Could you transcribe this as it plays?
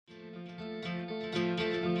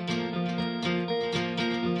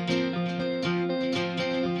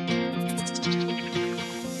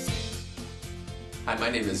my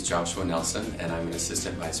name is Joshua Nelson, and I'm an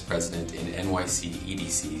Assistant Vice President in NYC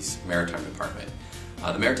EDC's Maritime Department.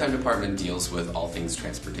 The Maritime Department deals with all things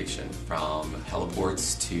transportation, from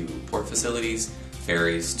heliports to port facilities,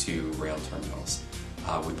 ferries to rail terminals.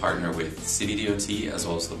 We partner with City DOT as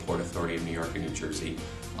well as the Port Authority of New York and New Jersey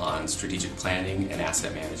on strategic planning and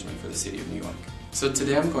asset management for the City of New York. So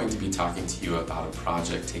today I'm going to be talking to you about a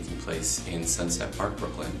project taking place in Sunset Park,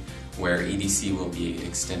 Brooklyn, where EDC will be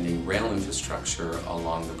extending rail infrastructure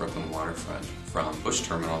along the Brooklyn waterfront from Bush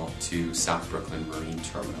Terminal to South Brooklyn Marine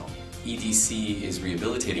Terminal. EDC is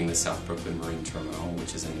rehabilitating the South Brooklyn Marine Terminal,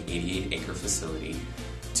 which is an 88-acre facility,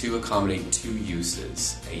 to accommodate two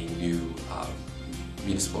uses: a new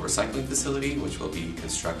municipal recycling facility, which will be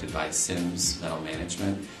constructed by Sims Metal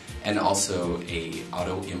Management, and also a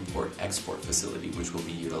auto import-export facility, which will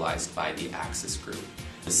be utilized by the Axis Group.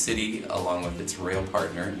 The city, along with its rail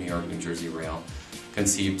partner, New York, New Jersey Rail,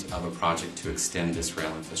 conceived of a project to extend this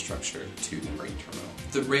rail infrastructure to the Marine Terminal.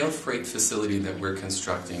 The rail freight facility that we're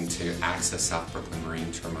constructing to access South Brooklyn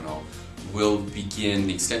Marine Terminal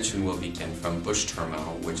the extension will begin from Bush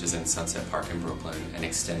Terminal, which is in Sunset Park in Brooklyn, and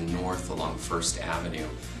extend north along First Avenue.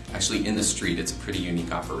 Actually, in the street, it's a pretty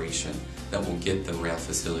unique operation that will get the rail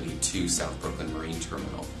facility to South Brooklyn Marine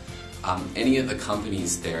Terminal. Any of the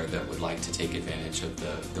companies there that would like to take advantage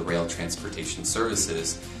of the rail transportation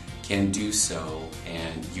services can do so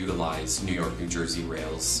and utilize New York, New Jersey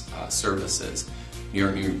Rail's services. New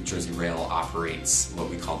York, New Jersey Rail operates what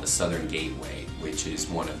we call the Southern Gateway, which is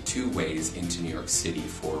one of two ways into New York City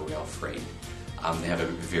for rail freight. They have a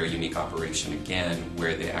very unique operation, again,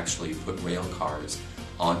 where they actually put rail cars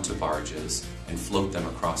onto barges and float them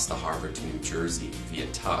across the harbor to New Jersey via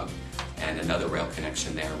tug, and another rail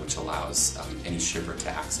connection there which allows any shipper to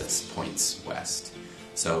access points west.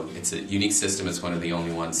 So it's a unique system. It's one of the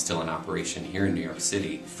only ones still in operation here in New York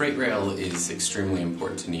City. Freight rail is extremely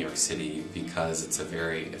important to New York City because it's a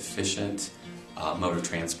very efficient mode of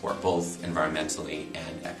transport, both environmentally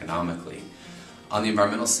and economically. On the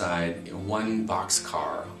environmental side, one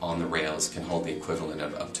boxcar on the rails can hold the equivalent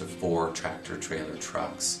of up to 4 tractor-trailer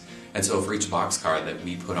trucks. And so for each boxcar that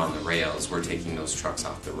we put on the rails, we're taking those trucks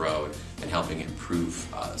off the road and helping improve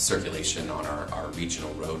circulation on our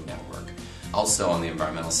regional road network. Also on the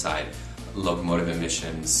environmental side, locomotive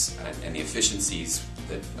emissions and the efficiencies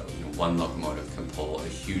that one locomotive can pull a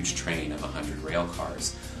huge train of 100 rail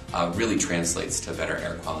cars really translates to better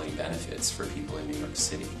air quality benefits for people in New York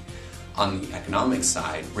City. On the economic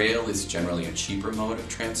side, rail is generally a cheaper mode of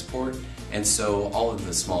transport, and so all of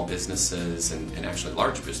the small businesses and actually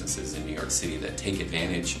large businesses in New York City that take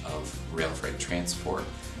advantage of rail freight transport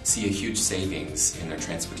see a huge savings in their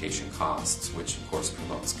transportation costs, which of course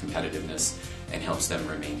promotes competitiveness and helps them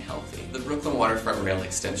remain healthy. The Brooklyn Waterfront Rail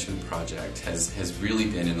Extension Project has really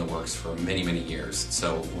been in the works for many, many years,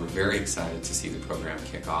 so we're very excited to see the program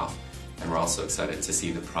kick off, and we're also excited to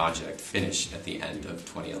see the project finish at the end of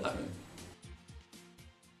 2011.